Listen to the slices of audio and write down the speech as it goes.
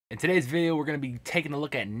In today's video, we're going to be taking a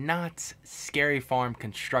look at Knott's Scary Farm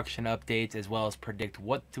construction updates, as well as predict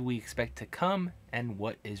what do we expect to come and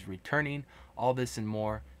what is returning. All this and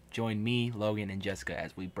more. Join me, Logan, and Jessica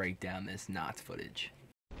as we break down this Knott's footage.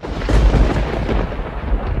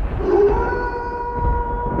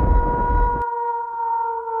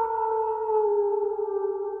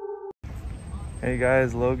 Hey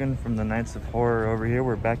guys, Logan from the Knights of Horror over here.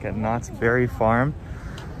 We're back at Knott's Berry Farm.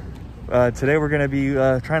 Today we're going to be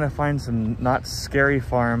trying to find some Knott's Scary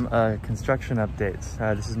Farm construction updates.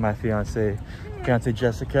 This is my fiance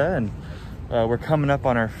Jessica, and we're coming up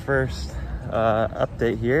on our first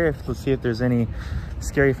update here. Let's see if there's any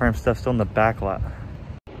Scary Farm stuff still in the back lot.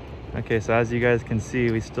 Okay, so as you guys can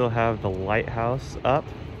see, we still have the lighthouse up.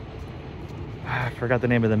 I forgot the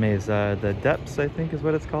name of the maze. The Depths, I think is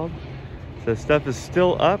what it's called. So stuff is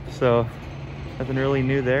still up, so nothing really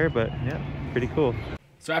new there, but yeah, pretty cool.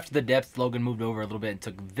 So after the Depths, Logan moved over a little bit and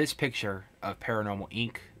took this picture of Paranormal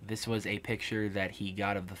Inc. This was a picture that he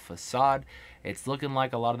got of the facade. It's looking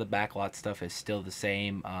like a lot of the backlot stuff is still the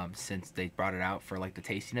same since they brought it out for like the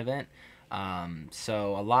tasting event.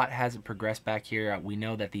 So a lot hasn't progressed back here. We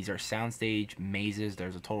know that these are soundstage mazes.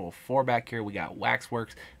 There's a total of 4 back here. We got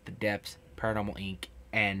Waxworks, the Depths, Paranormal Inc.,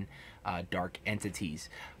 and Dark Entities.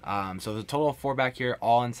 So there's a total of 4 back here,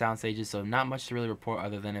 all in sound stages, so not much to really report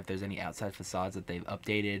other than if there's any outside facades that they've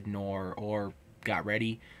updated or got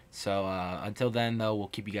ready. So until then, though, we'll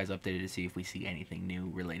keep you guys updated to see if we see anything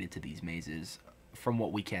new related to these mazes from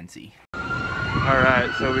what we can see.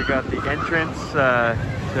 Alright, so we got the entrance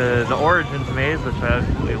to the Origins maze, which I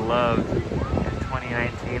absolutely loved in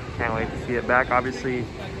 2019. Can't wait to see it back. Obviously,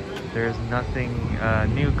 there's nothing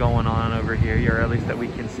new going on over here, or at least that we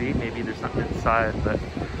can see. Maybe there's something inside, but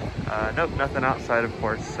nope, nothing outside, of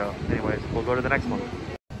course. So anyways, we'll go to the next one.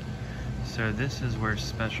 So this is where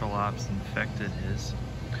Special Ops Infected is.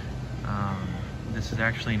 This is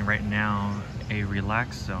actually right now a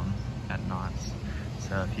relax zone at Knott's.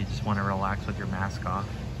 So if you just want to relax with your mask off,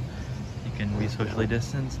 you can be socially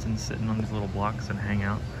distanced and sit on these little blocks and hang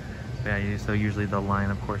out. Yeah, so usually the line,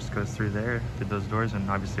 of course, goes through there, through those doors, and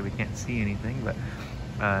obviously we can't see anything, but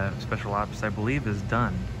Special Ops, I believe, is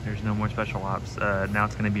done. There's no more Special Ops. Now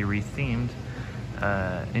it's going to be rethemed.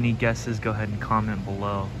 Any guesses, go ahead and comment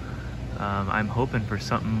below. I'm hoping for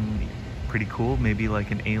something pretty cool, maybe like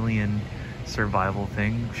an alien survival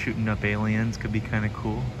thing. Shooting up aliens could be kind of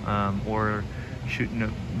cool, or shooting up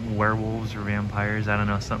werewolves or vampires. I don't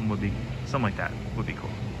know, something like that would be cool.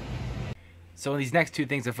 So in these next 2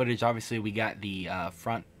 things of footage, obviously we got the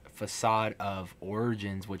front facade of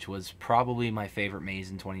Origins, which was probably my favorite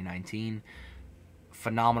maze in 2019.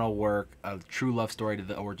 Phenomenal work, a true love story to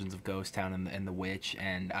the origins of Ghost Town and the Witch,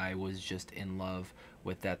 and I was just in love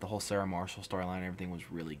with that. The whole Sarah Marshall storyline, everything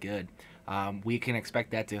was really good. We can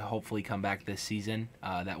expect that to hopefully come back this season.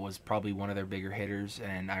 That was probably one of their bigger hitters,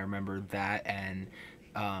 and I remember that, and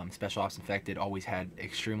Special Ops Infected always had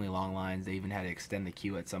extremely long lines. They even had to extend the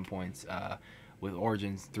queue at some points with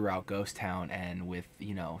Origins throughout Ghost Town, and with,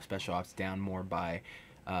 you know, Special Ops down more by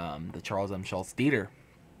the Charles M. Schultz Theater.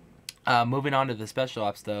 Moving on to the Special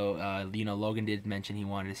Ops, though, you know, Logan did mention he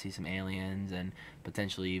wanted to see some aliens and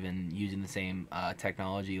potentially even using the same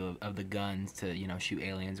technology of the guns to, you know, shoot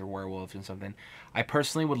aliens or werewolves or something. I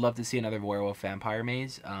personally would love to see another werewolf vampire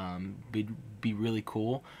maze. Be really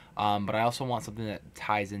cool. But I also want something that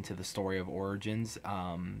ties into the story of Origins,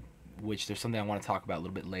 which there's something I want to talk about a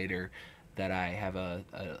little bit later that I have a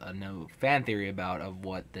no fan theory about of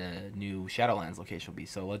what the new Shadowlands location will be.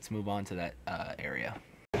 So let's move on to that area.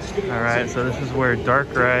 Alright, so this is where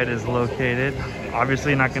Dark Ride is located.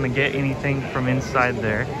 Obviously not going to get anything from inside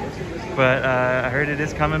there, but I heard it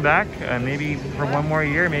is coming back, maybe for 1 more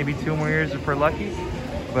year, maybe 2 more years if we're lucky.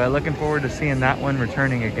 But looking forward to seeing that one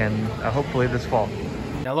returning again, hopefully this fall.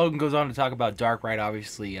 Now Logan goes on to talk about Dark Ride.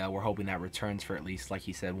 Obviously, we're hoping that returns for at least, like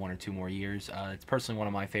he said, 1 or 2 more years. It's personally one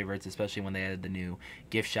of my favorites, especially when they added the new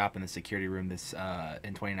gift shop and the security room this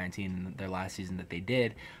in 2019, their last season that they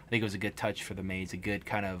did. I think it was a good touch for the maze, a good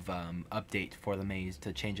kind of update for the maze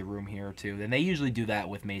to change a room here or 2. And they usually do that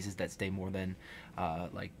with mazes that stay more than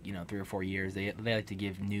like, you know, 3 or 4 years. They like to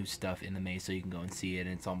give new stuff in the maze so you can go and see it,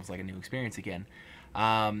 and it's almost like a new experience again.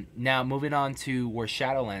 Now moving on to where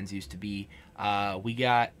Shadowlands used to be, we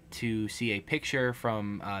got to see a picture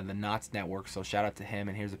from the Knott's network, so shout out to him,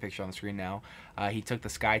 and here's a picture on the screen now. He took the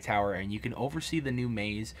Sky Tower, and you can oversee the new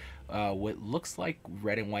maze, what looks like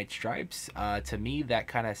red and white stripes. To me, that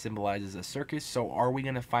kind of symbolizes a circus. So are we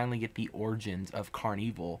going to finally get the origins of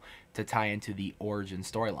Carnival to tie into the origin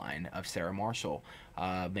storyline of Sarah Marshall?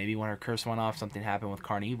 Maybe when her curse went off, something happened with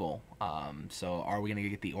Carnival. So are we going to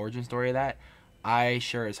get the origin story of that? I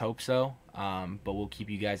sure as hope so, but we'll keep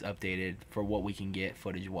you guys updated for what we can get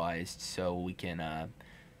footage-wise so we can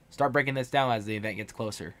start breaking this down as the event gets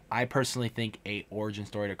closer. I personally think a origin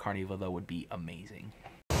story to Carnival, though, would be amazing.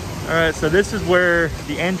 Alright, so this is where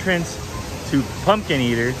the entrance to Pumpkin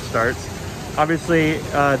Eater starts. Obviously,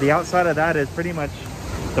 the outside of that is pretty much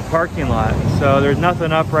the parking lot, so there's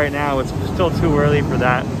nothing up right now. It's still too early for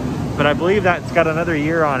that, but I believe that's got another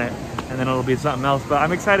year on it, and then it'll be something else. But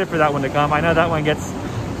I'm excited for that one to come. I know that one gets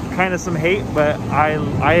kind of some hate, but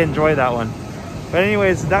I enjoy that one. But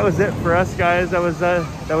anyways, that was it for us, guys. That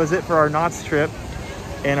was it for our Knott's trip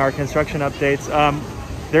and our construction updates.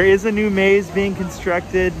 There is a new maze being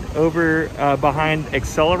constructed over behind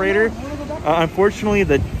Accelerator. Unfortunately,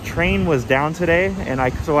 the train was down today,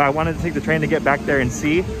 and so I wanted to take the train to get back there and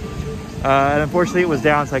see. And unfortunately, it was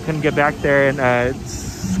down, so I couldn't get back there. And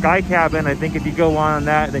Sky Cabin, I think if you go on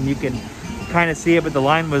that, then you can kind of see it, but the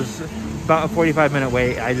line was about a 45-minute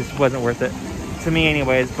wait. I just wasn't worth it to me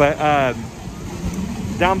anyways. But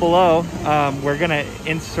down below, we're gonna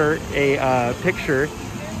insert a picture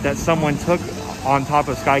that someone took on top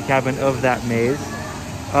of Sky Cabin of that maze.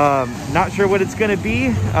 Not sure what it's gonna be,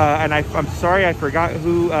 and I'm sorry I forgot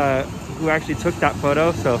who actually took that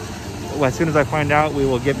photo. So as soon as I find out, we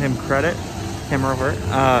will give him credit, him or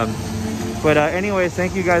her. But anyways,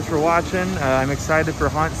 thank you guys for watching. I'm excited for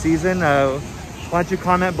haunt season. Why don't you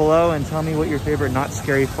comment below and tell me what your favorite Not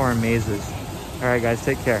Scary Farm maze is. All right, guys,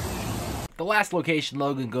 take care. The last location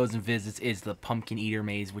Logan goes and visits is the Pumpkin Eater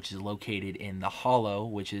Maze, which is located in the Hollow,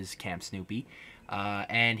 which is Camp Snoopy.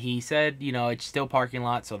 And he said, you know, it's still parking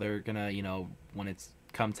lot, so they're gonna, you know, when it's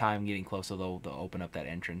come time getting closer, they'll open up that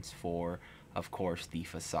entrance for, of course, the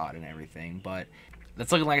facade and everything. But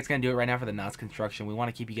that's looking like it's going to do it right now for the Knott's construction. We want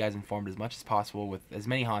to keep you guys informed as much as possible with as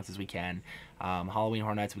many haunts as we can. Halloween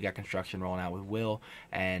Horror Nights, we got construction rolling out with Will,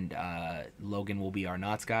 and Logan will be our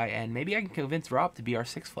Knott's guy, and maybe I can convince Rob to be our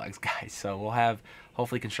Six Flags guy. So we'll have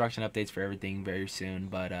hopefully construction updates for everything very soon.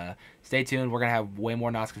 But stay tuned. We're going to have way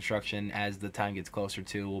more Knott's construction as the time gets closer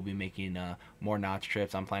to. We'll be making more Knott's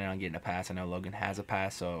trips. I'm planning on getting a pass. I know Logan has a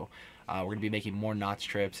pass, so we're going to be making more Knott's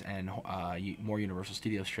trips and more Universal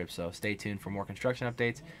Studios trips, so stay tuned for more construction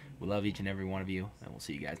updates. We love each and every one of you, and we'll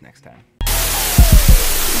see you guys next time.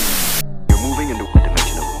 You're moving into a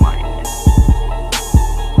dimension of mind.